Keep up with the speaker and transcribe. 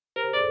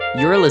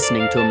You're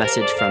listening to a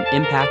message from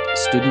Impact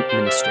Student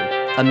Ministry,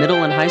 a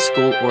middle and high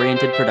school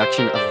oriented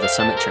production of the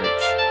Summit Church.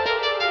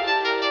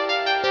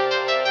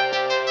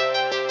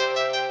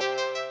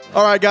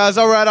 All right, guys.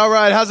 All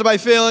right. How's everybody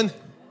feeling?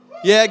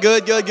 Yeah,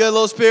 good.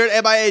 Little spirit.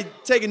 Everybody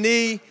take a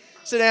knee,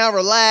 sit down,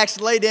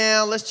 relax, lay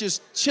down. Let's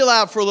just chill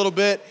out for a little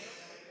bit.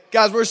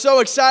 Guys, we're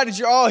so excited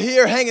you're all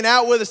here hanging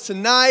out with us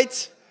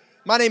tonight.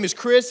 My name is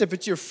Chris. If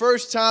it's your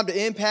first time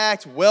to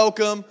Impact,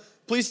 welcome.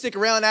 Please stick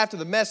around after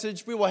the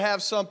message. We will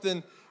have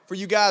something for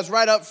you guys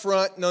right up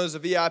front, known as a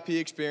VIP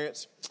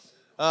experience.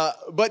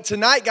 But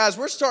tonight, guys,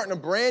 we're starting a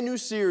brand new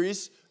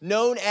series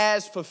known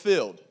as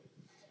FullFilled.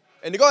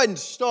 And to go ahead and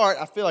start,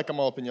 I feel like I'm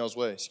all up in y'all's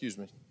way. Excuse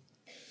me.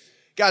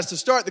 Guys, to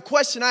start, the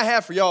question I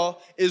have for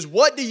y'all is,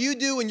 what do you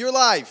do in your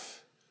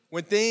life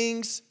when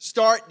things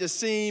start to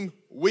seem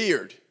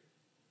weird?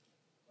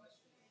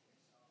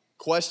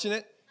 Question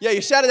it? Yeah,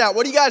 you shout it out.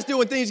 What do you guys do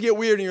when things get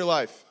weird in your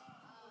life?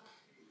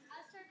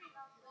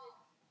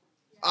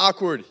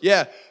 Awkward,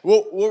 yeah.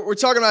 Well, we're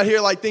talking about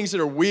here like things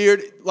that are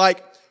weird,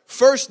 like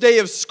first day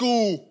of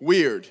school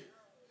weird. You know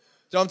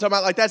what I'm talking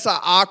about? Like that's an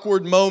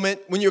awkward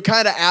moment when you're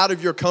kind of out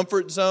of your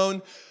comfort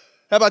zone.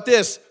 How about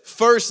this?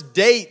 First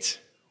date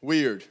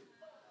weird.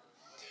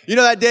 You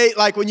know that date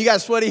like when you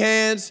got sweaty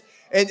hands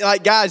and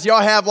like guys,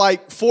 y'all have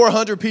like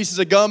 400 pieces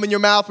of gum in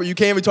your mouth where you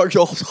can't even talk.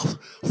 Y'all,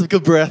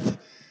 good breath.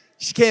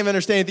 You can't even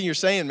understand anything you're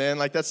saying, man.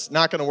 Like that's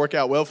not going to work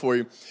out well for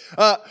you.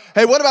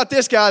 Hey, what about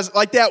this, guys?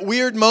 Like that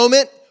weird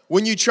moment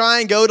when you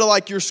try and go to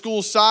like your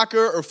school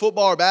soccer or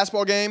football or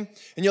basketball game,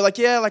 and you're like,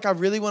 yeah, like I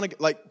really want to,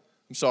 like,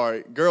 I'm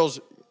sorry, girls,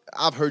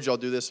 I've heard y'all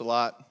do this a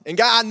lot. And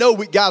I know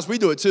guys, we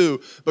do it too,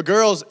 but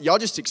girls, y'all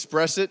just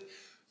express it.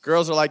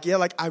 Girls are like, yeah,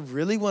 like I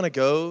really want to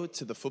go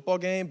to the football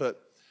game,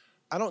 but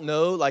I don't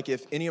know like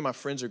if any of my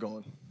friends are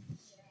going.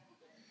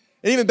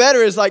 And even better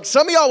is like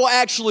some of y'all will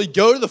actually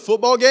go to the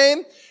football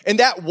game, and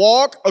that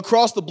walk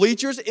across the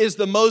bleachers is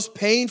the most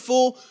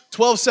painful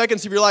 12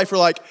 seconds of your life. We're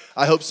like,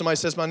 I hope somebody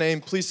says my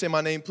name. Please say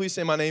my name. Please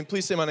say my name.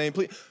 Please say my name.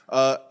 Please.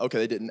 Okay,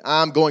 they didn't.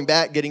 I'm going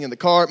back, getting in the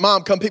car.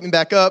 Mom, come pick me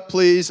back up,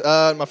 please.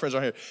 My friends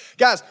aren't here.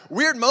 Guys,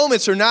 weird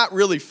moments are not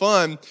really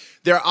fun.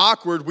 They're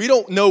awkward. We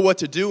don't know what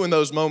to do in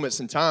those moments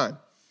in time.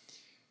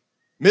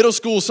 Middle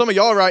school, some of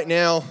y'all right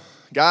now,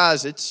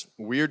 guys, it's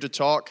weird to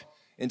talk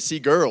and see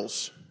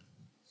girls.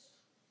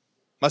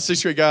 My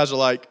sixth grade guys are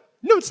like,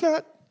 no, it's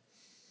not.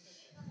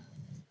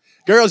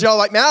 Girls, y'all are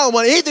like, man, I don't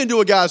want anything to do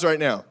with guys right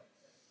now.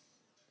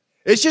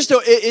 It's just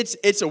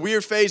it's a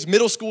weird phase.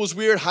 Middle school is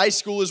weird. High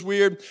school is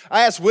weird.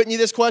 I asked Whitney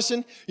this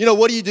question. You know,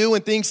 what do you do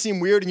when things seem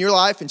weird in your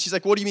life? And she's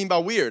like, what do you mean by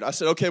weird? I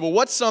said, okay, well,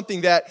 what's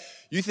something that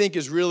you think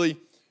is really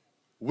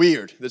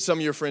weird that some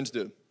of your friends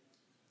do?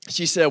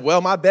 She said, well,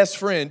 my best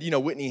friend, you know,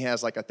 Whitney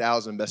has like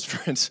 1,000 best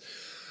friends.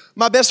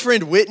 My best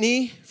friend,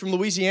 Whitney from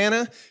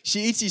Louisiana,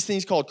 she eats these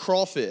things called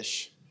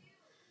crawfish.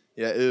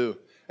 Yeah, ew.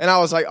 And I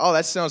was like, oh,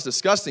 that sounds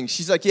disgusting.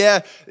 She's like,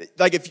 yeah,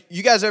 like if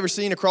you guys ever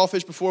seen a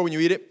crawfish before when you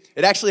eat it,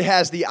 it actually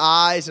has the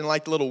eyes and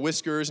like the little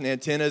whiskers and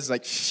antennas,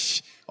 like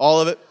all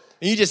of it.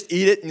 And you just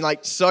eat it and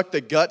like suck the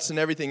guts and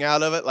everything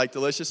out of it, like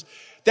delicious.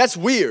 That's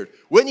weird.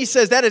 Whitney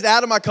says that is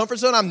out of my comfort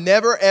zone. I'm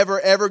never,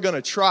 ever going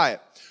to try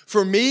it.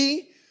 For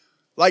me,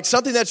 like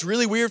something that's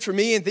really weird for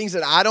me and things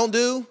that I don't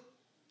do,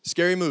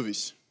 scary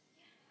movies.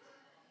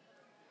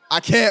 I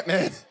can't,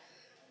 man.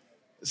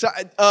 So,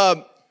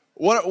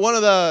 one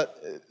of the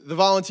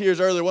volunteers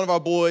earlier, one of our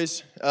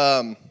boys,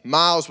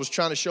 Miles, was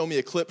trying to show me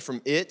a clip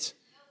from It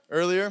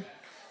earlier.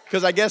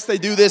 Because I guess they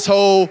do the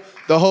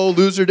whole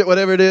loser,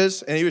 whatever it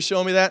is. And he was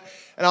showing me that.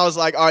 And I was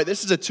like, all right,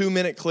 this is a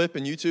 2-minute clip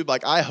in YouTube.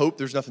 Like, I hope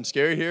there's nothing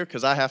scary here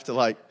because I have to,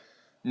 like,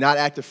 not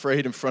act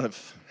afraid in front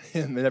of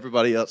him and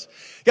everybody else.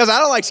 Guys, I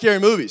don't like scary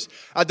movies.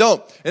 I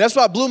don't. And that's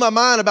why it blew my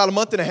mind about a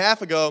month and a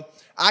half ago.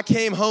 I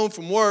came home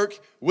from work.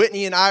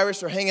 Whitney and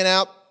Iris are hanging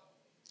out.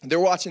 They're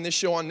watching this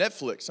show on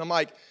Netflix. I'm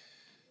like,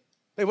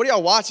 hey, what are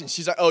y'all watching?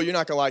 She's like, oh, you're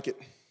not going to like it.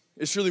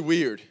 It's really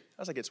weird.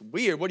 I was like, it's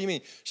weird? What do you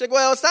mean? She's like,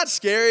 well, it's not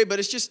scary, but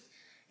it's just,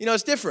 you know,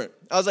 it's different.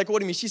 I was like, what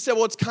do you mean? She said,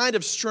 well, it's kind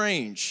of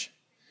strange.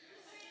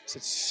 I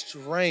said,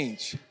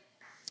 strange.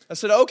 I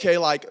said, okay,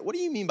 like, what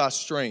do you mean by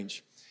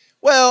strange?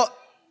 Well,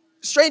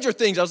 Stranger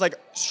Things. I was like,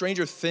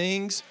 Stranger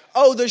Things?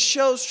 Oh, the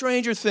show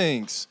Stranger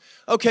Things.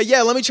 Okay,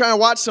 yeah, let me try and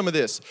watch some of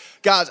this.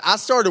 Guys, I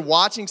started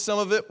watching some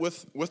of it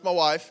with my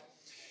wife.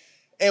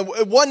 And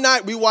one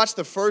night we watched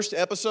the first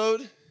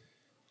episode.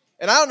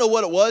 And I don't know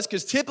what it was,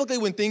 because typically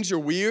when things are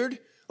weird,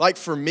 like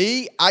for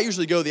me, I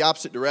usually go the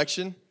opposite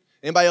direction.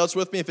 Anybody else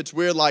with me? If it's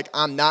weird, like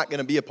I'm not going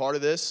to be a part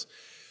of this.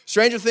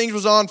 Stranger Things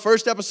was on.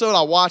 First episode,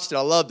 I watched it.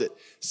 I loved it.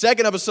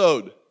 Second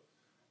episode,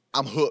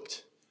 I'm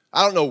hooked.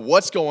 I don't know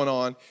what's going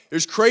on.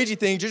 There's crazy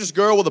things. There's this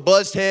girl with a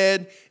buzzed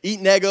head,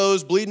 eating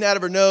Eggos, bleeding out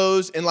of her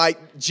nose, and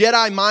like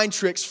Jedi mind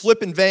tricks,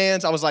 flipping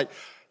vans. I was like,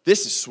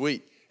 this is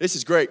sweet. This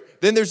is great.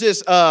 Then there's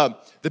this, the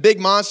big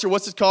monster,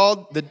 what's it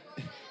called? The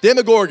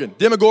Demogorgon.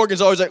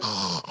 Demogorgon's always like,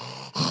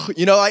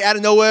 you know, like out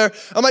of nowhere.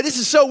 I'm like, this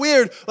is so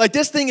weird. Like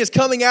this thing is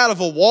coming out of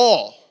a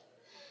wall.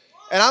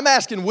 And I'm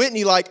asking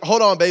Whitney, like,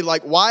 hold on, babe,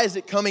 like, why is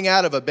it coming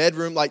out of a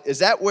bedroom? Like, is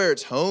that where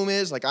its home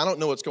is? Like, I don't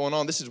know what's going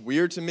on. This is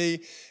weird to me.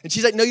 And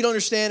she's like, no, you don't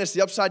understand. It's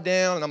the upside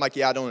down. And I'm like,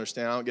 yeah, I don't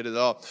understand. I don't get it at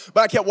all.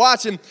 But I kept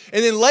watching.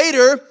 And then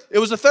later, it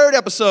was the third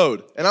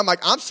episode. And I'm like,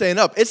 I'm staying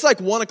up. It's like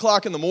 1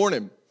 o'clock in the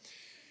morning.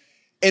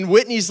 And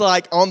Whitney's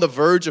like on the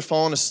verge of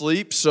falling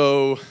asleep.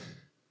 So I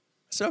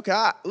said, okay,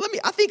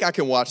 I think I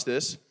can watch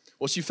this.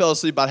 Well, she fell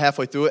asleep about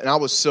halfway through it. And I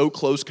was so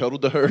close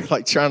cuddled to her,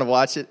 like trying to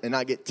watch it and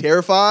not get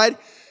terrified.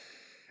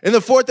 In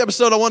the fourth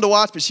episode, I wanted to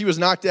watch, but she was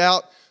knocked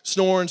out,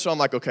 snoring, so I'm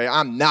like, okay,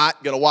 I'm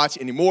not going to watch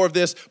any more of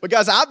this. But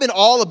guys, I've been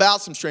all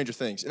about some Stranger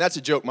Things, and that's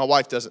a joke. My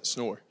wife doesn't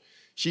snore.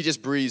 She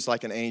just breathes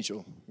like an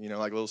angel,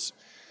 like little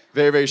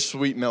very, very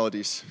sweet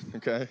melodies,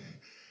 okay?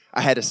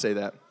 I had to say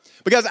that.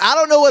 But guys, I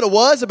don't know what it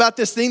was about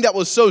this thing that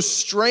was so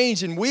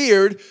strange and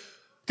weird,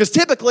 because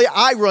typically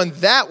I run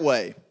that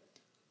way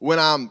when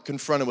I'm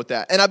confronted with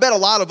that. And I bet a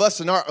lot of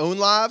us in our own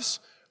lives,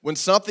 when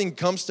something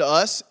comes to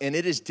us and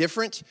it is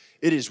different,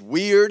 it is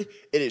weird,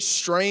 it is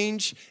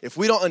strange, if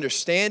we don't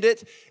understand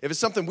it, if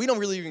it's something we don't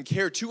really even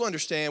care to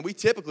understand, we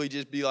typically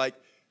just be like,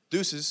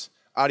 deuces,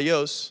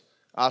 adios,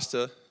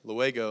 hasta,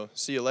 luego,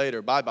 see you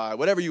later, bye-bye,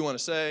 whatever you want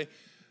to say.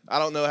 I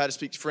don't know how to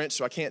speak French,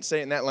 so I can't say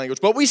it in that language,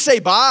 but we say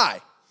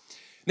bye.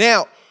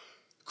 Now,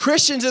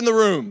 Christians in the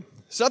room,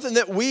 something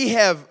that we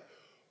have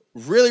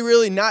really,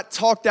 really not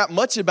talked that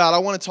much about, I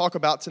want to talk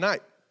about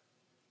tonight.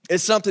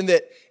 It's something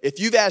that if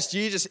you've asked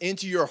Jesus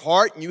into your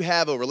heart and you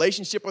have a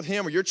relationship with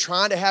him, or you're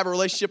trying to have a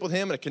relationship with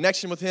him and a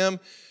connection with him,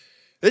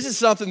 this is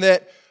something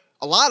that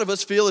a lot of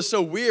us feel is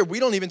so weird we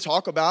don't even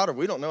talk about, or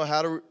we don't know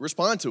how to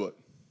respond to it.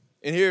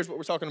 And here's what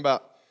we're talking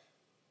about.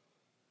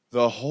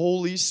 The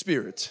Holy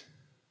Spirit.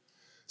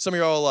 Some of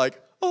y'all are like,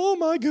 oh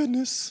my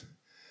goodness,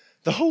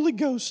 the Holy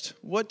Ghost.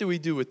 What do we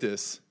do with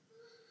this?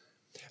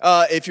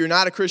 If you're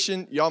not a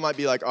Christian, y'all might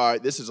be like, all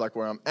right, this is like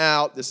where I'm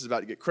out. This is about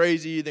to get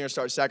crazy. They're going to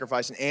start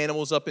sacrificing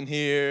animals up in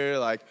here.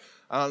 Like,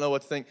 I don't know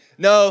what to think.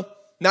 No,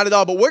 not at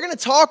all. But we're going to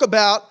talk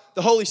about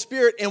the Holy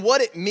Spirit and what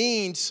it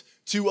means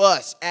to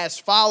us as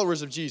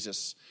followers of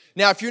Jesus.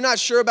 Now, if you're not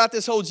sure about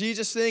this whole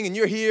Jesus thing and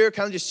you're here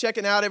kind of just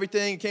checking out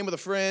everything, you came with a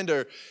friend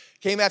or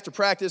came after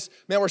practice,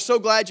 man, we're so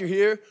glad you're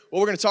here. What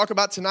we're going to talk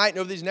about tonight and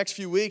over these next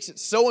few weeks,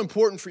 it's so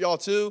important for y'all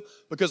too,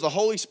 because the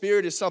Holy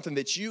Spirit is something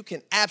that you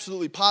can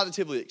absolutely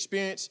positively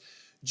experience,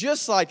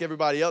 just like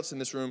everybody else in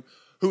this room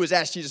who has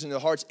asked Jesus into their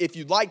hearts, if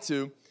you'd like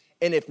to.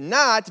 And if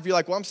not, if you're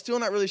like, well, I'm still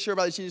not really sure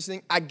about the Jesus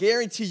thing, I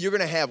guarantee you're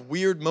going to have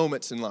weird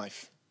moments in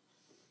life.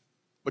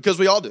 Because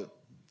we all do.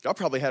 Y'all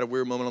probably had a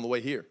weird moment on the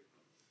way here.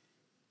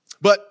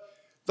 But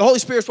the Holy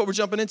Spirit's what we're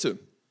jumping into.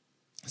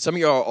 Some of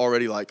you are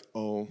already like,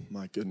 oh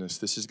my goodness,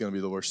 this is going to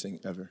be the worst thing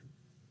ever.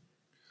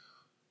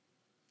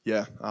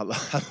 Yeah, I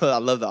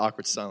love the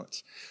awkward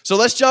silence. So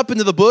let's jump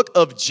into the book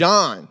of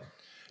John.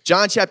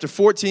 John chapter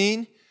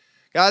 14.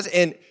 Guys,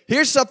 and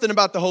here's something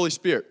about the Holy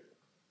Spirit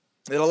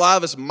that a lot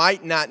of us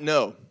might not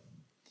know.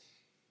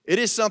 It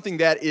is something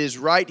that is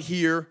right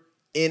here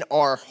in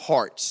our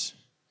hearts.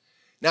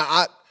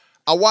 Now,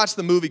 I watched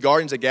the movie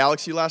Guardians of the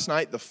Galaxy last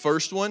night, the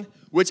first one,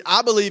 which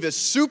I believe is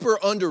super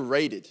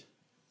underrated.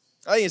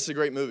 I think it's a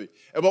great movie.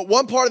 But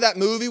one part of that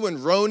movie,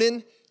 when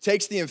Ronan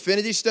takes the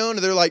Infinity Stone, and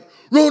they're like,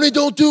 Ronan,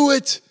 don't do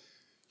it.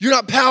 You're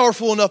not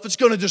powerful enough. It's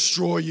going to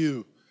destroy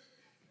you.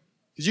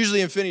 Because usually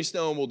Infinity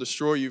Stone will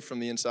destroy you from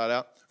the inside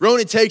out.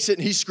 Ronan takes it,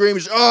 and he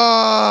screams,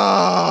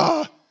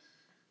 ah!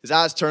 His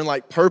eyes turn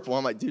like purple.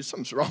 I'm like, dude,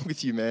 something's wrong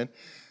with you, man.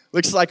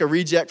 Looks like a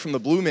reject from the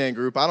Blue Man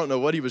Group. I don't know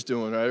what he was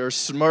doing, right? Or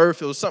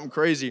Smurf. It was something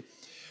crazy.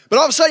 But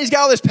all of a sudden, he's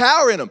got all this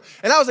power in him.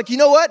 And I was like, you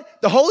know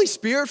what? The Holy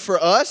Spirit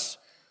for us,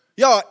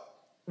 y'all,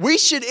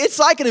 it's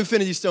like an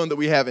Infinity Stone that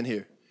we have in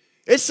here.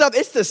 It's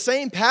the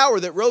same power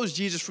that rose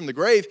Jesus from the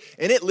grave,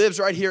 and it lives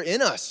right here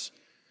in us.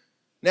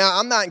 Now,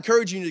 I'm not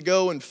encouraging you to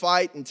go and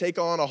fight and take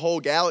on a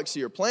whole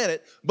galaxy or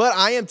planet, but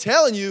I am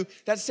telling you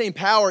that same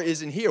power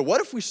is in here.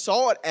 What if we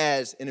saw it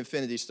as an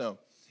Infinity Stone?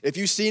 If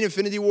you've seen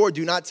Infinity War,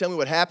 do not tell me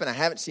what happened. I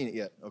haven't seen it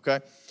yet,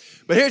 okay?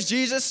 But here's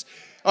Jesus.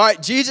 All right,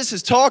 Jesus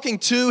is talking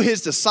to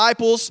his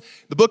disciples.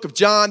 The book of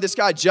John, this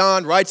guy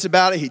John writes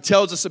about it. He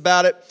tells us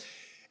about it.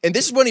 And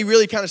this is when he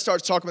really kind of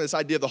starts talking about this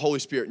idea of the Holy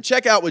Spirit. And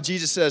check out what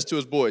Jesus says to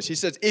his boys. He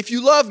says, if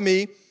you love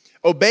me,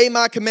 obey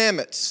my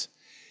commandments.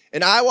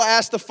 And I will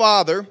ask the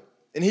Father,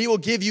 and he will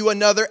give you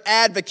another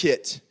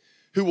advocate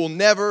who will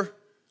never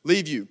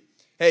leave you.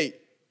 Hey,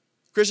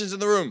 Christians in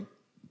the room,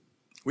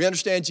 we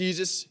understand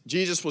Jesus.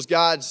 Jesus was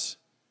God's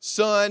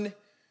son.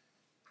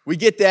 We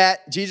get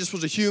that. Jesus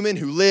was a human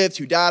who lived,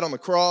 who died on the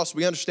cross.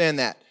 We understand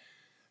that.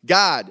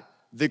 God,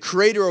 the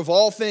creator of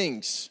all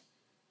things,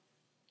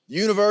 the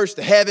universe,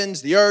 the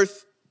heavens, the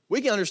earth, we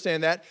can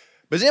understand that.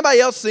 But does anybody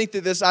else think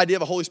that this idea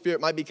of a Holy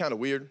Spirit might be kind of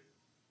weird?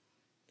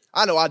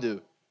 I know I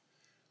do.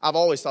 I've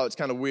always thought it's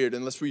kind of weird,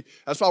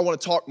 that's why I want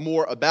to talk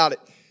more about it.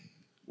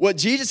 What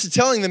Jesus is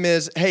telling them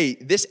is, hey,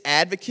 this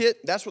advocate,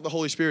 that's what the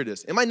Holy Spirit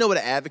is. Anybody know what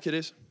an advocate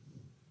is?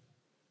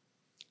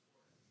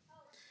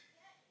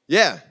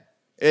 Yeah,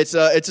 it's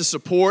a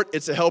support,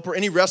 it's a helper.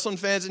 Any wrestling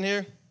fans in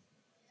here?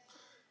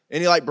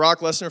 Any like Brock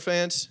Lesnar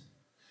fans?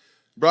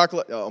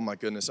 Oh my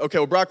goodness. Okay,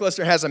 well, Brock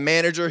Lesnar has a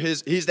manager.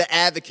 He's the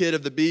advocate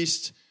of the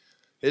beast.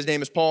 His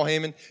name is Paul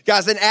Heyman.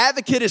 Guys, an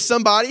advocate is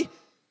somebody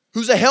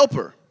who's a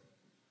helper.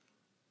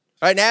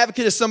 Right? An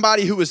advocate is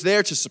somebody who is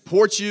there to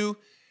support you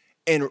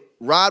and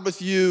ride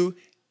with you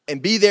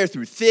and be there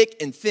through thick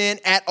and thin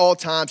at all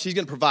times. He's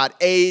going to provide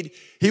aid.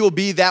 He will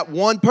be that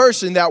one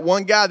person, that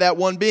one guy, that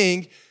one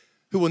being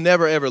who will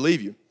never, ever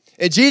leave you.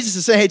 And Jesus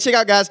is saying, hey, check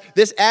out, guys,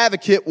 this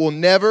advocate will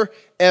never,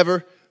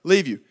 ever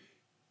leave you.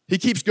 He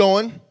keeps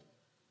going.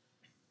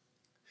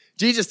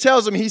 Jesus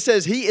tells him, he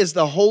says, he is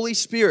the Holy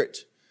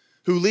Spirit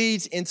who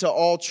leads into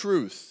all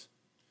truth.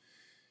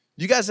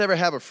 You guys ever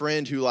have a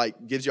friend who,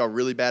 like, gives y'all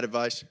really bad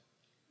advice?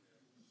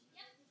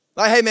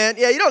 Like, hey, man,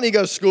 yeah, you don't need to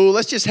go to school.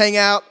 Let's just hang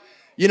out,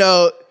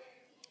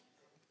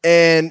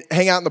 and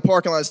hang out in the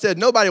parking lot instead.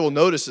 Nobody will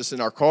notice us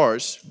in our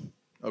cars.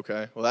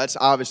 Okay, well, that's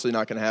obviously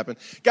not going to happen.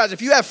 Guys,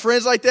 if you have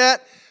friends like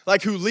that,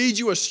 like who lead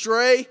you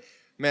astray,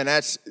 man,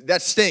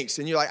 that stinks.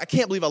 And you're like, I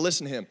can't believe I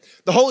listened to him.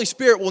 The Holy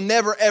Spirit will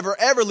never, ever,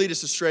 ever lead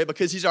us astray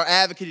because he's our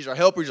advocate, he's our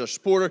helper, he's our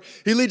supporter.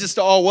 He leads us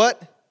to all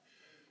what?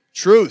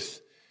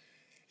 Truth.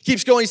 He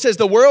keeps going. He says,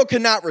 the world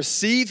cannot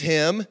receive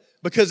him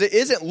because it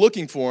isn't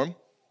looking for him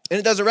and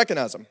it doesn't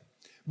recognize him.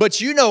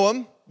 But you know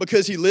him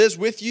because he lives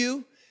with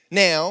you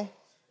now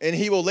and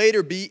he will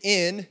later be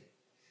in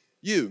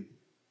you.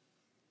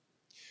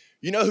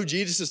 You know who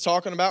Jesus is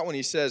talking about when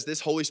he says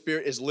this Holy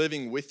Spirit is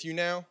living with you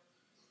now?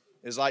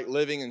 Is like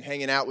living and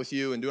hanging out with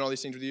you and doing all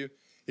these things with you?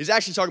 He's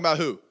actually talking about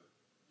who?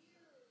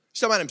 He's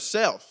talking about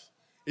himself.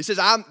 He says,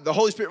 I'm the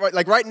Holy Spirit,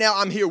 like right now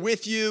I'm here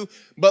with you,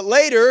 but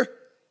later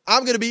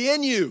I'm going to be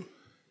in you.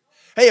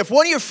 Hey, if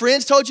one of your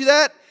friends told you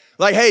that,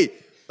 like, hey,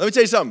 let me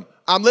tell you something.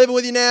 I'm living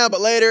with you now, but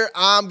later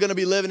I'm going to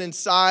be living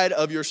inside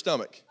of your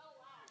stomach.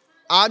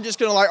 I'm just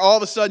going to like all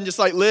of a sudden just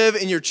like live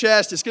in your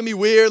chest. It's going to be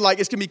weird. Like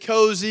it's going to be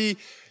cozy.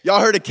 Y'all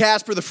heard of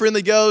Casper the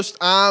Friendly Ghost?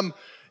 I'm,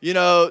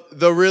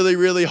 the really,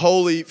 really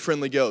holy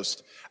friendly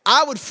ghost.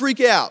 I would freak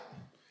out.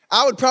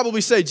 I would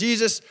probably say,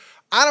 Jesus,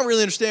 I don't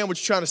really understand what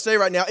you're trying to say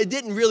right now. It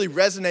didn't really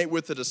resonate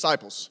with the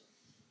disciples.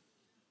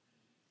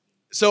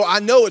 So I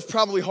know it's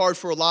probably hard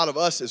for a lot of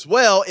us as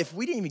well if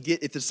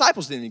the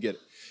disciples didn't even get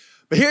it.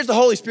 But here's the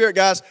Holy Spirit,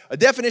 guys, a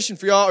definition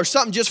for y'all or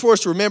something just for us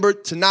to remember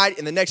tonight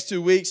in the next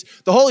 2 weeks.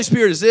 The Holy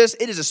Spirit is this.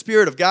 It is a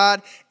spirit of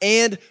God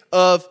and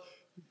of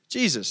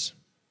Jesus.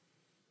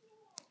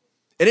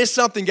 It is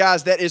something,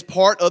 guys, that is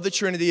part of the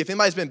Trinity. If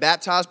anybody's been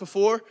baptized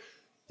before,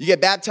 you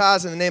get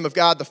baptized in the name of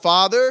God the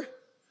Father,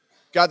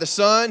 God the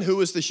Son, who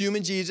is the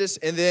human Jesus,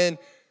 and then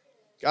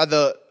God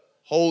the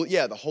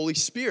Holy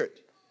Spirit.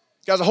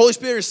 Guys, the Holy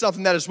Spirit is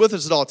something that is with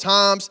us at all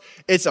times.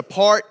 It's a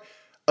part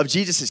of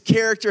Jesus'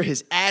 character,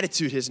 his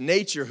attitude, his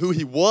nature, who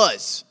he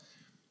was.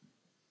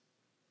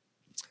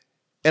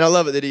 And I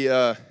love it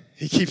that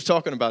he keeps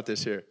talking about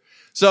this here.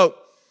 So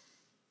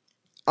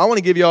I want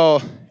to give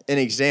y'all an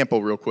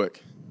example real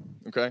quick,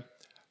 okay?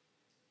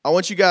 I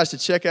want you guys to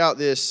check out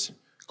this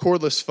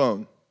cordless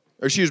phone,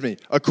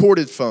 a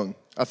corded phone.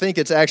 I think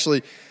it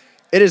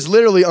is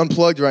literally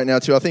unplugged right now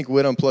too. I think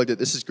Whit unplugged it.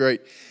 This is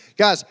great.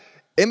 Guys,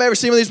 anybody ever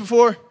seen one of these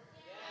before?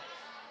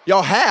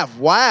 Y'all have.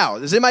 Wow.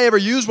 Does anybody ever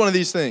use one of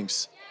these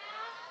things?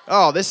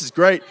 Oh, this is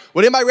great.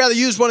 Would anybody rather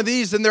use one of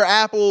these than their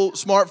Apple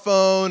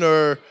smartphone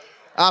or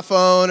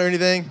iPhone or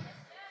anything?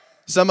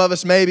 Some of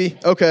us maybe.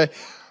 Okay.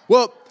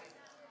 Well,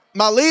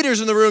 my leaders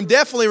in the room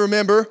definitely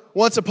remember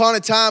once upon a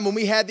time when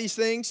we had these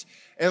things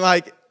and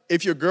like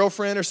if your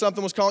girlfriend or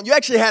something was calling, you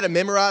actually had to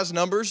memorize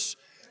numbers.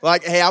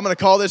 Like, hey, I'm going to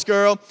call this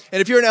girl.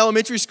 And if you're in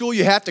elementary school,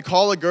 you have to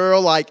call a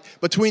girl like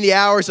between the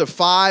hours of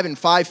 5 and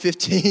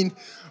 5:15.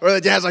 Or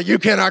the dad's like, you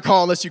cannot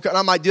call unless you call. And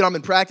I'm like, dude, I'm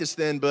in practice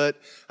then, but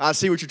I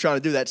see what you're trying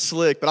to do. That's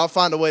slick, but I'll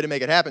find a way to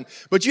make it happen.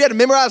 But you had to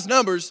memorize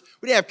numbers.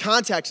 We didn't have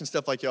contacts and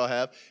stuff like y'all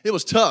have. It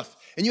was tough.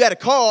 And you had to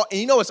call. And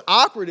you know what's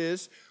awkward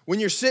is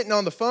when you're sitting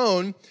on the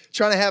phone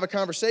trying to have a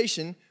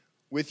conversation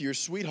with your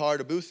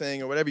sweetheart or boo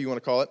thing or whatever you want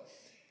to call it.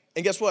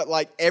 And guess what?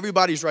 Like,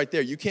 everybody's right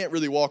there. You can't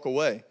really walk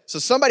away. So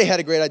somebody had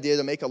a great idea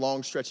to make a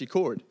long, stretchy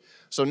cord.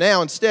 So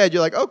now instead,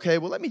 you're like, okay,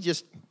 well, let me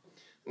just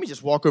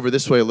walk over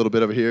this way a little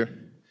bit over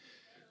here.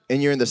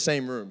 And you're in the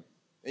same room.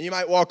 And you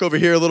might walk over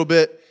here a little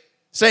bit.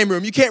 Same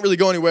room. You can't really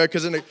go anywhere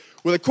because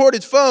with a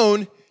corded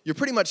phone, you're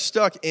pretty much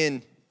stuck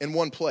in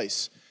one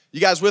place.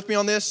 You guys with me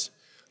on this?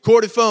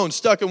 Corded phone,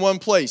 stuck in one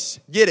place.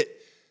 Get it?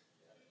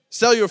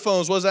 Cellular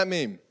phones, what does that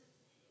mean?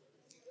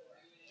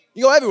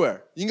 You can go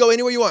everywhere. You can go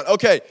anywhere you want.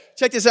 Okay,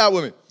 check this out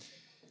with me.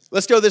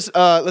 Let's go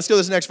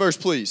this next verse,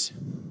 please.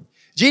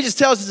 Jesus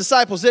tells his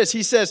disciples this.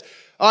 He says,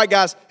 all right,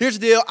 guys, here's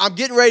the deal. I'm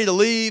getting ready to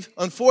leave.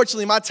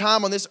 Unfortunately, my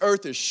time on this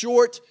earth is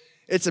short.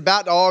 It's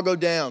about to all go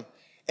down.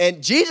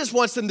 And Jesus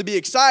wants them to be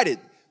excited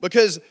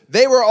because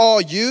they were all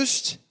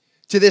used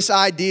to this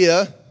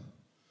idea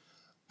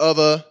of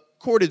a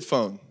corded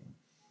phone.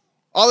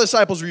 All the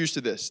disciples were used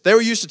to this. They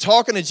were used to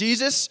talking to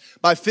Jesus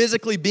by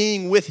physically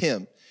being with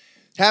him.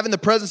 Having the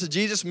presence of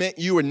Jesus meant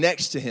you were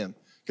next to him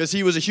because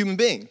he was a human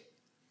being.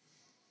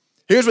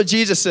 Here's what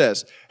Jesus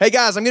says. Hey,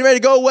 guys, I'm getting ready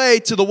to go away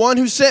to the one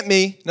who sent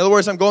me. In other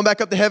words, I'm going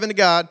back up to heaven to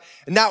God.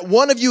 And not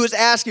one of you is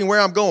asking where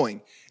I'm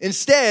going.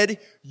 Instead,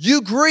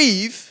 you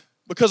grieve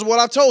because of what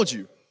I've told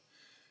you.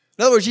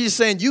 In other words, Jesus is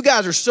saying, you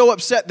guys are so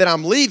upset that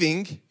I'm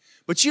leaving,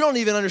 but you don't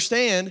even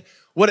understand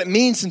what it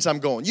means since I'm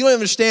going. You don't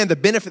understand the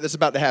benefit that's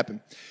about to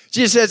happen.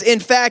 Jesus says, in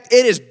fact,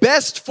 it is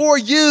best for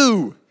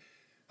you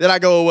that I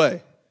go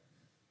away.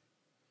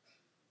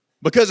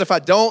 Because if I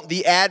don't,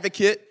 the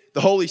advocate,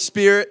 the Holy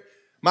Spirit,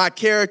 my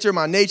character,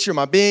 my nature,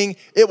 my being,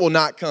 it will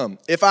not come.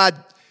 If I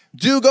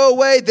do go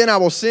away, then I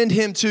will send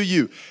him to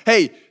you.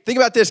 Hey, think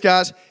about this,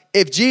 guys.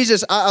 If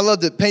Jesus, I love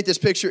to paint this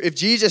picture. If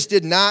Jesus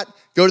did not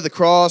go to the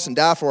cross and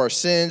die for our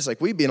sins,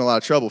 like we'd be in a lot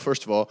of trouble,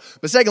 first of all.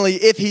 But secondly,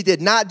 if he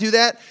did not do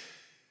that,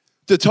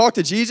 to talk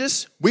to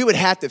Jesus, we would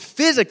have to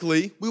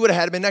physically, we would have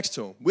had to be next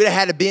to him. We'd have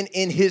had to been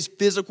in his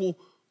physical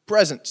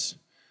presence.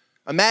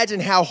 Imagine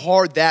how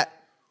hard that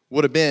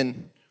would have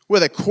been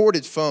with a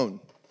corded phone.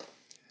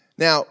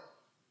 Now,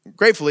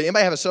 gratefully,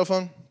 anybody have a cell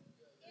phone?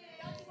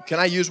 Can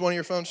I use one of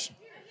your phones?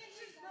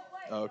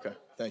 Oh, okay.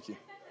 Thank you.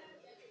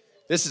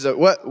 This is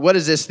what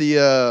is this?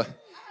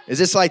 Is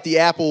this like the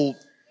Apple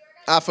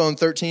iPhone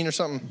 13 or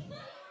something?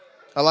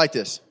 I like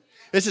this.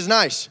 This is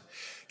nice.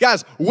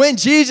 Guys, when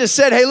Jesus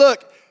said, hey,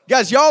 look,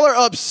 guys, y'all are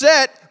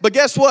upset, but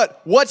guess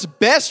what? What's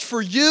best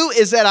for you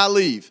is that I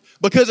leave.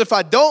 Because if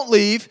I don't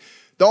leave,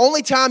 the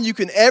only time you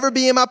can ever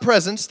be in my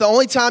presence, the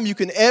only time you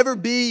can ever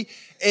be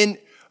in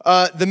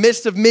the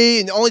midst of me,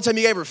 and the only time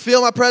you ever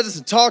feel my presence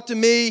and talk to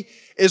me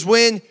is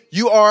when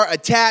you are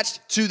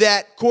attached to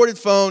that corded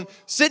phone,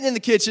 sitting in the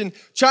kitchen,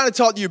 trying to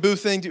talk to your boo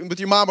thing with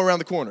your mom around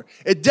the corner.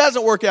 It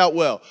doesn't work out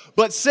well.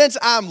 But since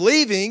I'm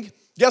leaving,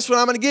 guess what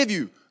I'm going to give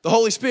you? The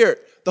Holy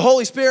Spirit. The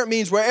Holy Spirit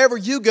means wherever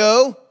you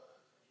go,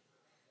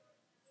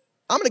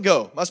 I'm going to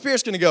go. My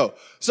Spirit's going to go.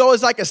 So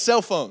it's like a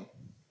cell phone.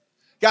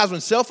 Guys,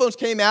 when cell phones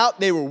came out,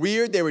 they were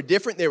weird, they were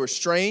different, they were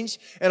strange.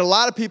 And a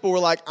lot of people were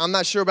like, I'm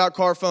not sure about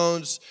car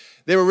phones.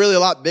 They were really a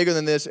lot bigger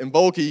than this and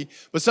bulky.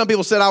 But some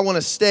people said, I want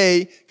to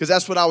stay because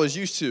that's what I was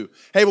used to.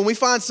 Hey, when we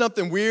find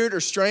something weird or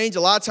strange,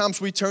 a lot of times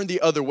we turn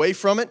the other way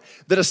from it.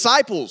 The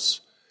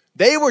disciples,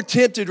 they were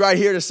tempted right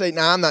here to say,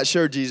 I'm not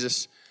sure,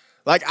 Jesus.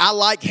 Like, I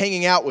like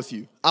hanging out with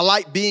you. I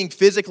like being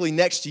physically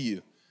next to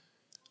you.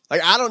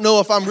 Like, I don't know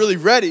if I'm really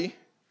ready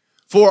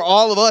for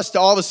all of us to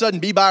all of a sudden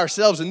be by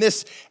ourselves. And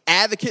this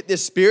advocate,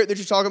 this Spirit that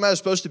you're talking about is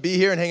supposed to be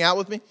here and hang out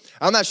with me.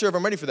 I'm not sure if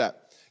I'm ready for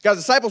that. Guys,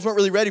 the disciples weren't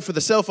really ready for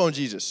the cell phone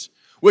Jesus,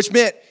 which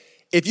meant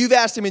if you've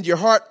asked him into your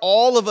heart,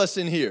 all of us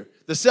in here,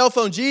 the cell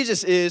phone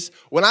Jesus is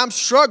when I'm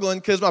struggling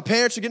because my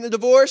parents are getting a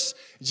divorce,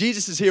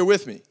 Jesus is here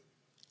with me.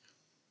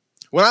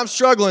 When I'm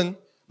struggling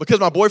because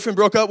my boyfriend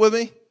broke up with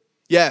me,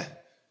 yeah,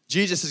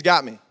 Jesus has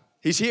got me.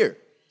 He's here.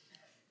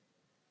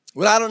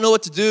 When I don't know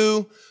what to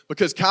do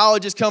because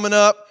college is coming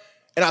up,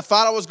 and I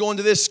thought I was going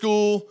to this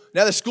school.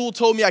 Now the school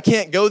told me I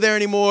can't go there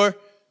anymore.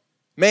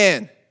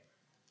 Man,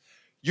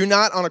 you're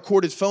not on a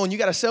corded phone. You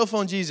got a cell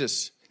phone,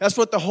 Jesus. That's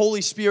what the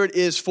Holy Spirit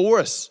is for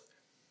us.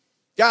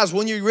 Guys,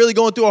 when you're really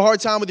going through a hard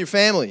time with your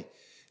family,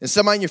 and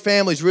somebody in your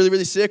family is really,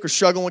 really sick or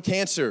struggling with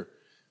cancer,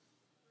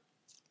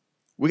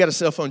 we got a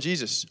cell phone,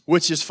 Jesus,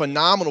 which is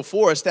phenomenal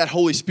for us. That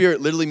Holy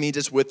Spirit literally means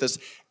it's with us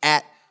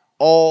at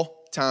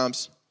all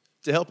times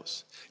to help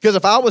us. Because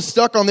if I was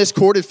stuck on this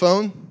corded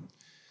phone,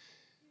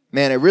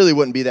 man, it really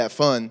wouldn't be that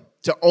fun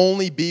to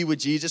only be with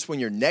Jesus when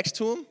you're next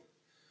to him,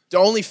 to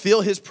only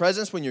feel his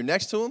presence when you're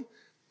next to him.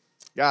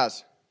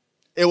 Guys,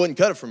 it wouldn't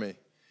cut it for me.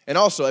 And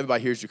also,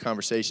 everybody hears your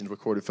conversations with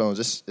corded phones.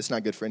 It's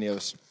not good for any of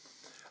us.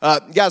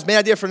 Guys, main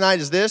idea for tonight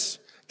is this.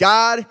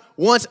 God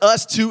wants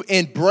us to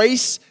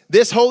embrace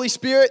this Holy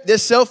Spirit,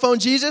 this cell phone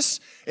Jesus,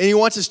 and he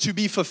wants us to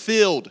be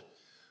fulfilled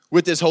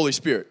with this Holy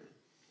Spirit.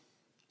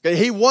 Okay,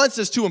 he wants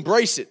us to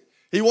embrace it.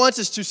 He wants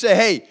us to say,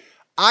 hey,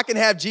 I can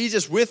have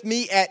Jesus with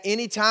me at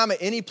any time, at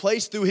any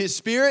place through his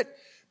Spirit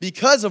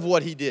because of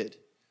what he did.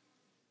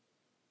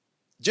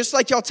 Just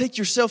like y'all take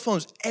your cell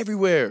phones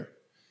everywhere.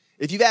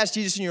 If you've asked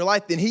Jesus in your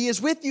life, then he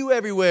is with you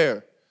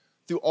everywhere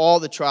through all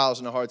the trials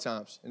and the hard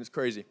times. And it's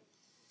crazy.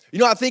 You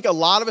know, I think a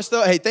lot of us,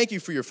 though, hey, thank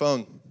you for your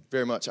phone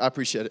very much. I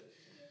appreciate it.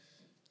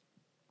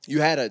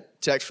 You had a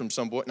text from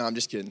some boy. No, I'm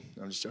just kidding.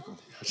 I'm just joking.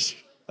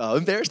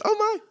 Embarrassed?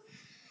 Oh,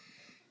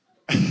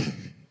 my.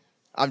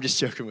 I'm just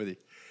joking with you.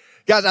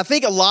 Guys, I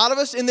think a lot of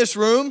us in this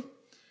room,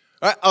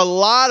 right, a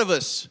lot of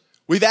us,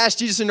 we've asked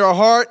Jesus into our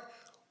heart.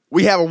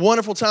 We have a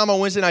wonderful time on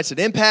Wednesday nights at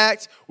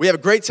Impact. We have a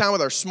great time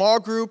with our small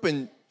group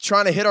and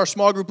trying to hit our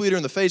small group leader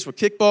in the face with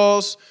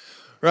kickballs,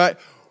 right?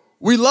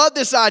 We love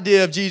this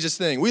idea of Jesus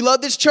thing. We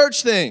love this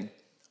church thing.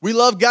 We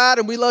love God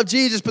and we love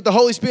Jesus, but the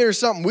Holy Spirit is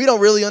something we don't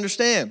really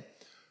understand.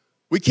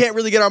 We can't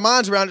really get our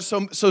minds around it,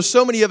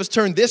 so many of us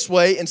turn this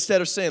way instead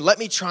of saying, let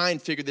me try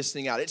and figure this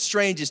thing out. It's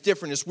strange, it's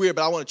different, it's weird,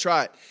 but I want to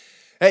try it.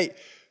 Hey,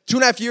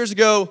 2.5 years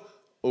ago,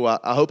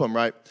 I hope I'm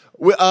right.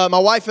 My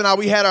wife and I,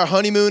 we had our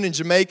honeymoon in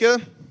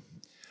Jamaica.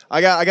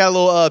 I got a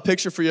little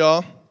picture for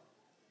y'all.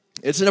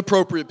 It's an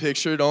appropriate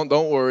picture.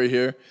 Don't worry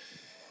here.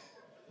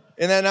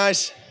 Isn't that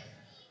nice?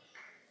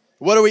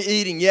 What are we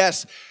eating?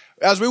 Yes.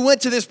 As we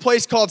went to this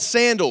place called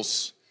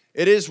Sandals,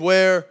 it is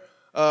where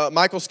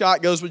Michael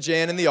Scott goes with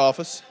Jan in The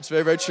Office. It's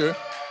very, very true.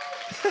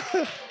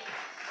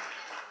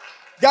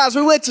 Guys,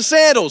 we went to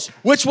Sandals,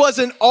 which was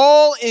an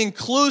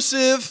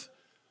all-inclusive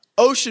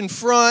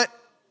oceanfront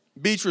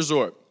beach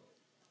resort.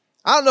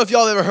 I don't know if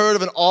y'all have ever heard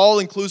of an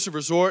all-inclusive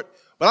resort,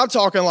 but I'm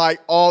talking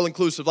like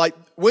all-inclusive. Like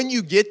when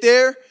you get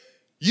there,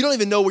 you don't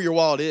even know where your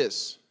wallet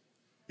is.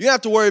 You don't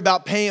have to worry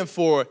about paying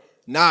for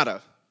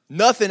nada,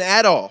 nothing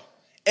at all.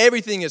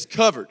 Everything is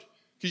covered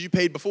because you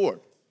paid before.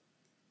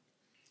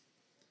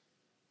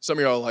 Some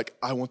of y'all are like,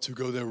 I want to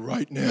go there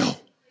right now.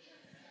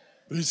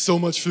 There's so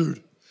much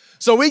food.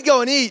 So we'd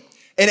go and eat,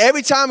 and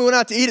every time we went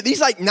out to eat at these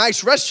like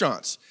nice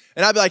restaurants,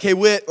 and I'd be like, hey,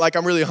 Whit, like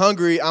I'm really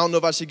hungry. I don't know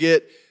if I should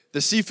get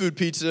the seafood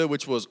pizza,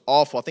 which was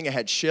awful. I think it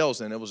had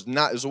shells in it. It was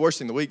the worst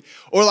thing of the week.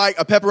 Or like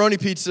a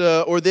pepperoni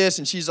pizza or this,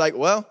 and she's like,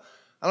 well,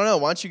 I don't know.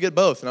 Why don't you get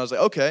both? And I was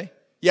like, okay.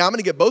 Yeah, I'm going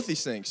to get both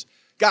these things.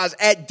 Guys,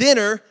 at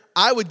dinner,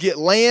 I would get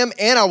lamb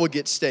and I would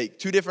get steak,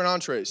 2 different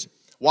entrees.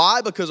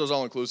 Why? Because it was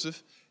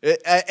all-inclusive.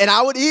 And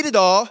I would eat it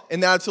all,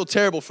 and then I'd feel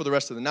terrible for the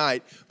rest of the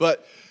night.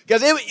 But,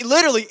 guys,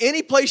 literally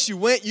any place you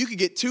went, you could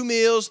get 2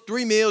 meals,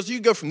 3 meals. You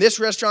could go from this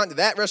restaurant to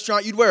that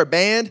restaurant. You'd wear a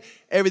band.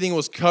 Everything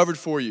was covered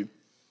for you.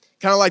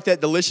 Kind of like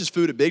that delicious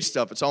food at Big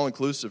Stuff. It's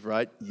all-inclusive,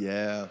 right?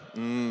 Yeah.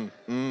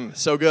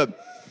 So good.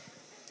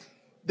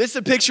 This is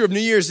a picture of New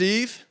Year's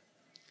Eve.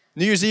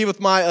 New Year's Eve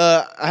with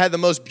I had the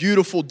most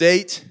beautiful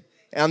date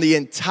on the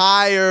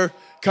entire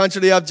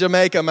country of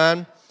Jamaica,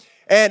 man.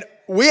 And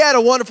we had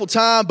a wonderful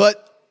time,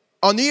 but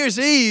on New Year's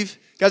Eve,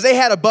 guys, they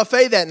had a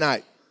buffet that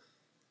night.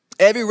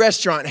 Every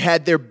restaurant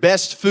had their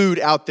best food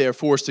out there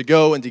for us to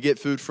go and to get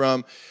food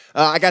from.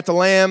 I got the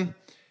lamb,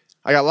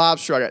 I got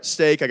lobster, I got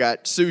steak, I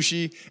got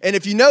sushi. And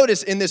if you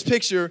notice in this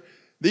picture,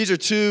 these are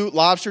 2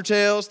 lobster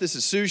tails. This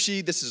is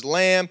sushi, this is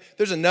lamb.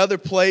 There's another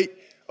plate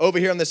over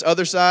here on this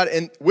other side,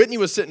 and Whitney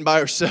was sitting by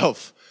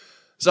herself.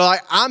 So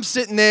I'm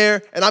sitting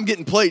there, and I'm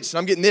getting plates, and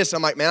I'm getting this.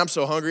 I'm like, man, I'm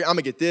so hungry. I'm going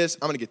to get this.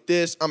 I'm going to get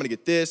this. I'm going to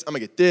get this. I'm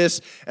going to get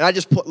this. And I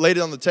just laid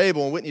it on the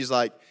table, and Whitney's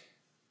like,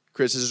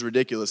 Chris, this is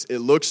ridiculous. It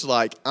looks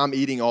like I'm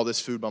eating all this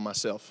food by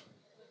myself.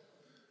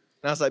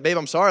 And I was like, babe,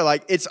 I'm sorry.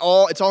 Like, it's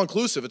all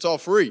inclusive. It's all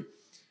free.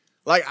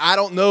 Like, I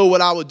don't know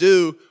what I would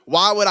do.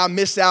 Why would I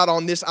miss out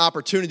on this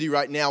opportunity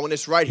right now when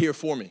it's right here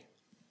for me?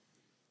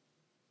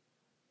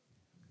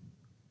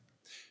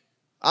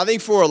 I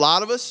think for a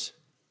lot of us,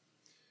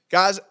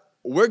 guys,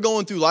 we're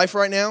going through life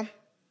right now.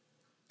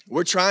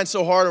 We're trying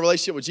so hard in a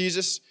relationship with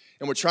Jesus,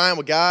 and we're trying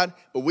with God,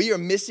 but we are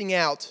missing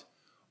out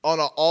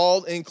on an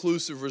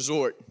all-inclusive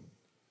resort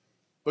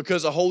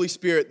because the Holy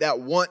Spirit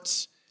that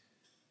wants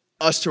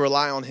us to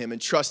rely on Him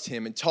and trust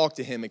Him and talk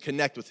to Him and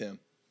connect with Him.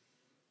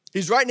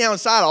 He's right now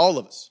inside all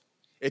of us.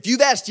 If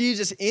you've asked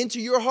Jesus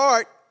into your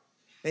heart,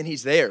 then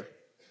He's there.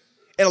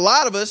 And a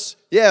lot of us,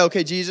 yeah,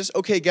 okay, Jesus,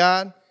 okay,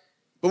 God,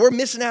 but we're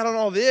missing out on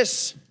all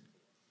this.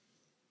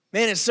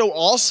 Man, it's so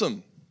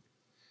awesome.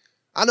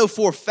 I know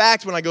for a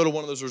fact when I go to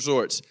one of those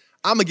resorts,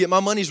 I'm going to get my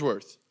money's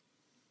worth.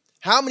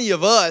 How many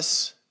of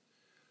us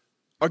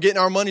are getting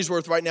our money's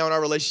worth right now in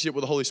our relationship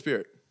with the Holy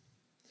Spirit?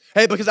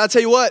 Hey, because I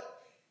tell you what,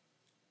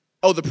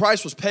 the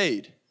price was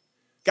paid.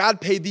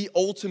 God paid the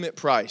ultimate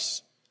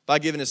price by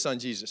giving His Son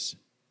Jesus.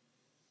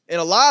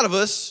 And a lot of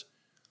us,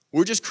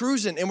 we're just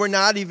cruising and we're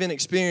not even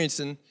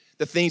experiencing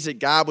the things that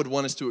God would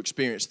want us to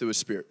experience through His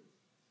Spirit.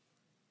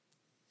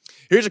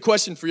 Here's a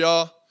question for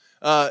y'all.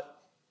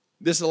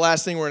 This is the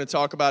last thing we're going to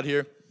talk about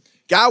here.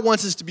 God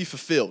wants us to be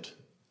fulfilled.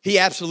 He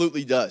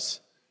absolutely does.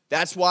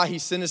 That's why He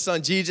sent His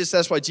Son Jesus.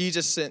 That's why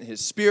Jesus sent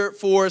His Spirit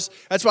for us.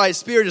 That's why His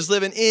Spirit is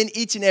living in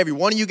each and every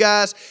one of you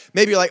guys.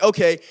 Maybe you're like,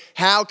 okay,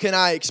 how can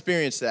I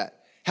experience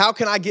that? How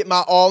can I get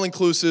my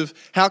all-inclusive?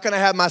 How can I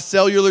have my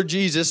cellular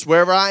Jesus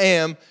wherever I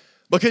am?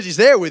 Because He's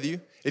there with you.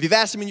 If you've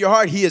asked Him in your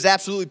heart, He is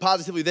absolutely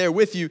positively there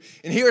with you.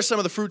 And here are some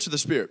of the fruits of the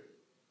Spirit.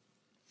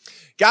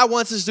 God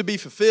wants us to be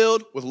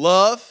fulfilled with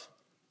love,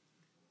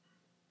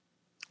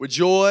 with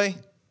joy,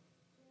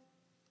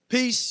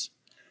 peace,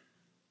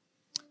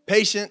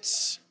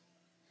 patience,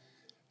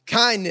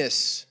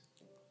 kindness,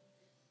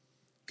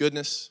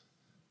 goodness,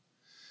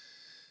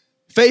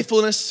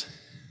 faithfulness,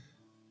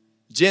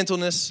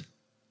 gentleness,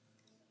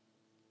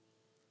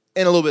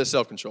 and a little bit of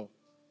self-control.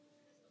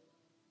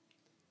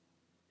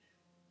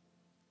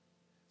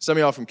 Some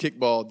of y'all from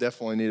kickball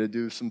definitely need to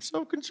do some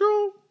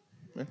self-control.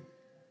 Yeah.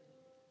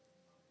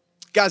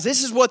 Guys,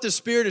 this is what the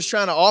Spirit is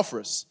trying to offer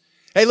us.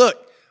 Hey,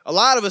 look, a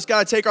lot of us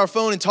got to take our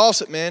phone and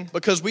toss it, man,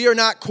 because we are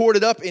not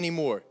corded up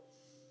anymore.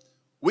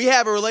 We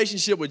have a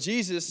relationship with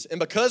Jesus,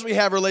 and because we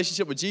have a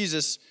relationship with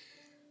Jesus,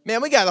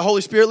 man, we got the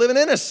Holy Spirit living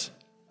in us.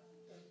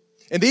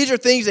 And these are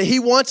things that He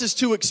wants us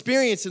to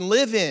experience and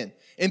live in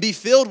and be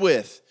filled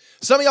with.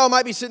 Some of y'all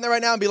might be sitting there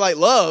right now and be like,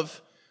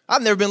 love?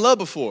 I've never been loved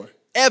before,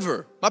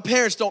 ever. My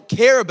parents don't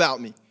care about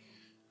me.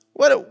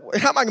 How am I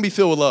going to be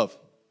filled with love?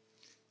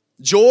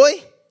 Joy?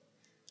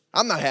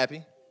 I'm not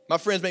happy. My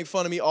friends make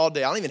fun of me all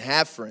day. I don't even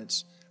have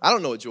friends. I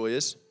don't know what joy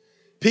is.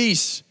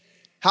 Peace.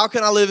 How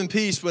can I live in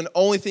peace when the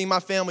only thing my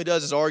family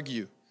does is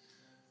argue?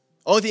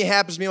 Only thing that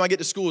happens to me when I get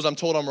to school is I'm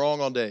told I'm wrong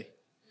all day.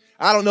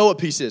 I don't know what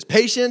peace is.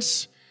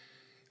 Patience.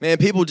 Man,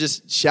 people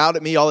just shout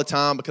at me all the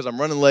time because I'm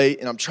running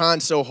late and I'm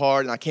trying so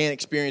hard and I can't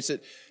experience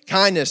it.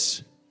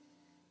 Kindness.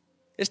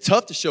 It's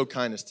tough to show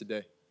kindness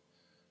today,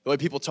 the way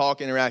people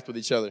talk, interact with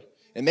each other.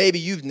 And maybe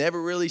you've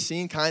never really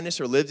seen kindness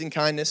or lived in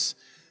kindness,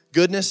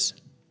 goodness.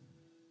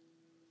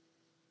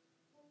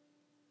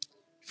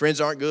 Friends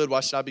aren't good.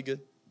 Why should I be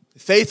good?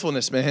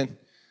 Faithfulness, man.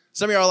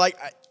 Some of you are like,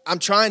 I'm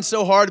trying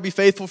so hard to be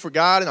faithful for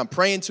God, and I'm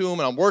praying to Him,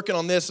 and I'm working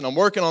on this, and I'm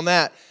working on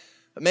that.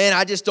 But man,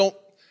 I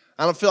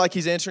don't feel like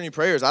He's answering any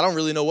prayers. I don't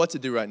really know what to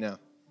do right now.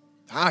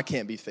 I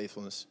can't be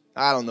faithfulness.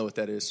 I don't know what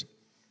that is.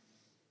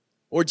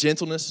 Or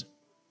gentleness.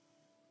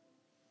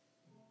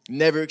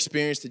 Never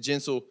experienced a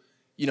gentle,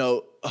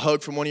 a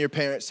hug from one of your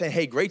parents saying,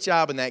 hey, great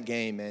job in that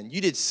game, man.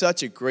 You did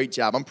such a great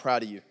job. I'm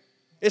proud of you.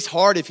 It's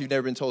hard if you've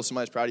never been told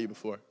somebody's proud of you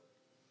before.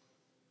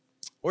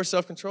 Or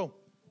self-control.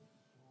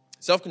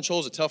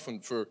 Self-control is a tough one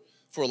for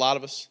a lot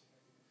of us.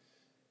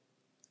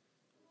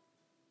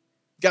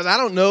 Guys, I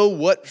don't know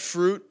what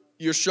fruit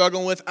you're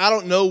struggling with. I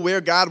don't know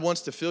where God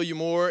wants to fill you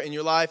more in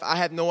your life. I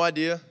have no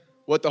idea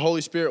what the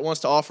Holy Spirit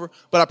wants to offer.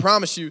 But I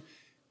promise you,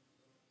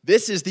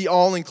 this is the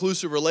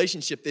all-inclusive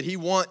relationship that He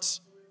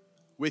wants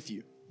with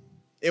you.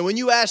 And when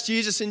you ask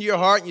Jesus into your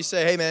heart and you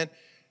say, hey, man,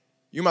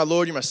 you're my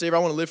Lord, you're my Savior, I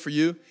want to live for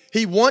you.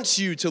 He wants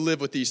you to live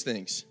with these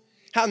things.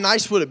 How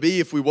nice would it be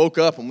if we woke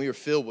up and we were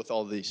filled with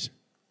all these?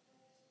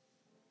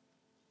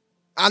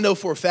 I know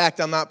for a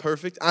fact I'm not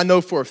perfect. I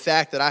know for a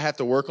fact that I have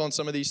to work on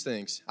some of these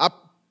things.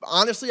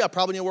 Honestly, I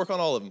probably need to work on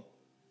all of them.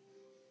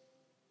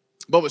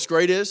 But what's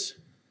great is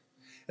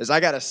I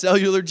got a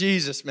cellular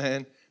Jesus,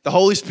 man. The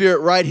Holy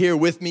Spirit right here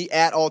with me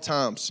at all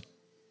times.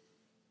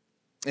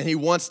 And He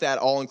wants that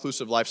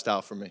all-inclusive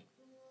lifestyle for me.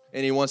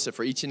 And He wants it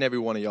for each and every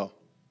one of y'all.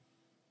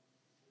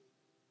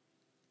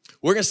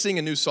 We're going to sing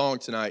a new song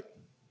tonight.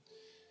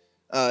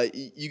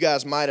 You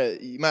guys might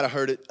have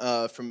heard it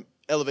from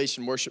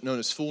Elevation Worship known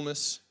as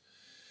Fullness.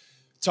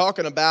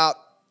 Talking about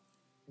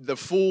the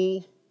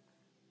full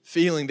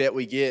feeling that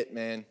we get,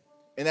 man,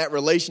 and that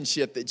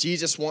relationship that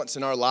Jesus wants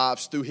in our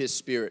lives through His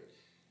Spirit.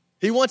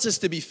 He wants us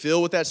to be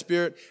filled with that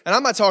Spirit. And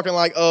I'm not talking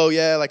like, oh,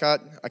 yeah, like I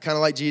kind of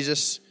like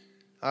Jesus.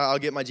 I'll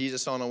get my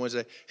Jesus on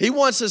Wednesday. He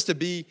wants us to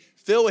be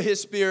filled with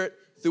His Spirit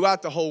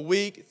throughout the whole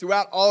week,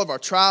 throughout all of our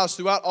trials,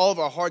 throughout all of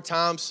our hard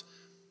times.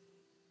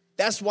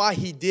 That's why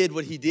He did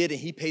what He did,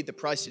 and He paid the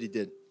price that He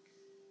did.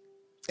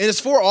 And it's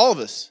for all of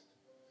us.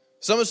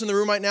 Some of us in the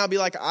room right now be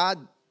like, I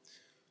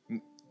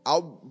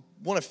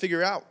want to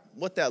figure out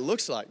what that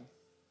looks like.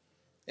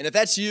 And if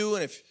that's you,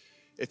 and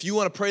if you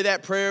want to pray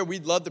that prayer,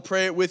 we'd love to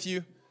pray it with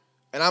you.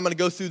 And I'm going to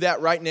go through that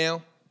right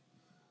now.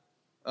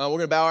 We're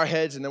going to bow our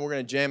heads, and then we're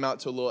going to jam out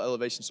to a little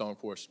elevation song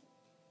for us.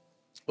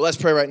 But let's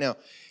pray right now.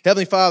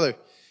 Heavenly Father,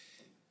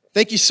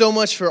 thank you so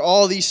much for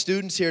all these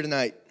students here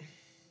tonight.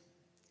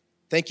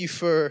 Thank you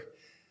for,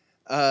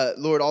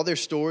 Lord, all their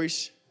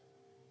stories.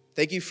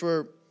 Thank you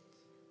for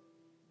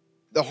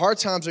the hard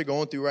times they're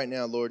going through right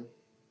now, Lord.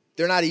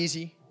 They're not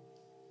easy.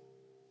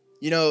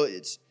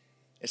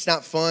 It's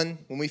not fun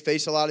when we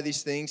face a lot of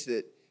these things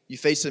that you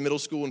face in middle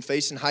school and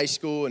face in high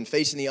school and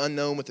facing the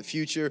unknown with the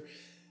future.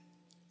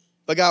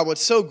 But God,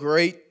 what's so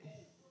great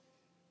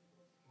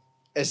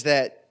is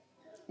that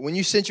when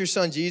you sent your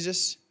Son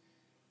Jesus,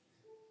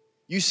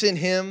 you sent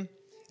Him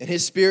and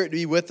His Spirit to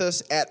be with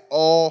us at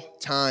all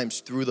times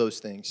through those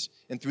things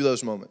and through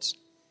those moments.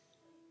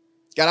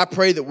 God, I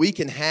pray that we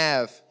can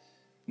have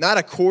not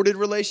a corded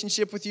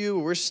relationship with you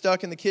where we're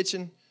stuck in the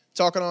kitchen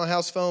talking on a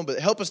house phone, but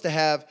help us to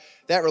have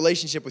that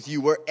relationship with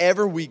you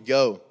wherever we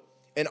go,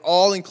 an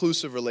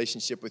all-inclusive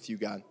relationship with you,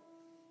 God,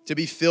 to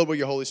be filled with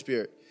your Holy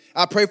Spirit.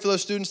 I pray for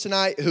those students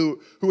tonight who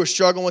are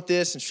struggling with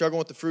this and struggling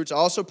with the fruits. I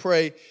also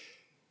pray,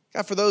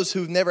 God, for those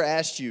who've never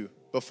asked you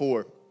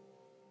before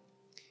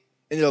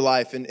in their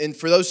life. And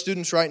for those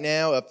students right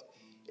now,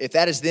 if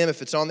that is them,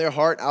 if it's on their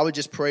heart, I would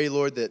just pray,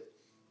 Lord, that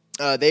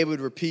they would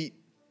repeat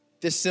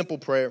this simple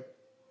prayer.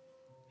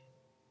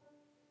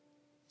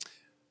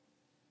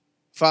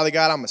 Father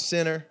God, I'm a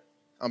sinner.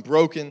 I'm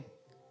broken.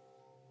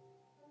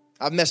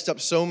 I've messed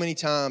up so many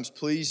times.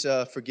 Please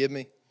forgive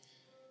me.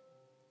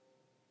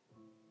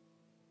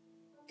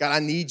 God, I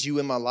need you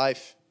in my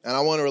life, and I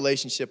want a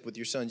relationship with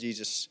your Son,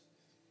 Jesus,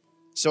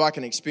 so I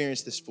can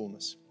experience this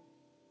fullness.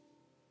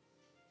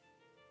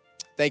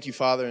 Thank you,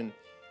 Father, and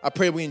I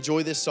pray we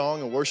enjoy this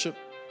song and worship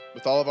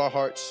with all of our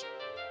hearts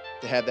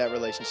to have that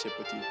relationship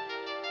with you.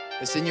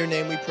 It's in your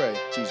name we pray,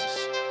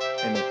 Jesus.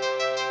 Amen.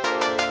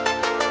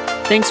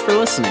 Thanks for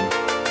listening.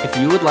 If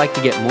you would like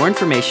to get more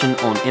information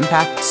on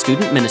Impact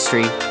Student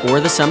Ministry or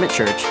the Summit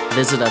Church,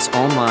 visit us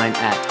online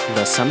at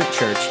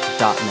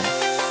thesummitchurch.net.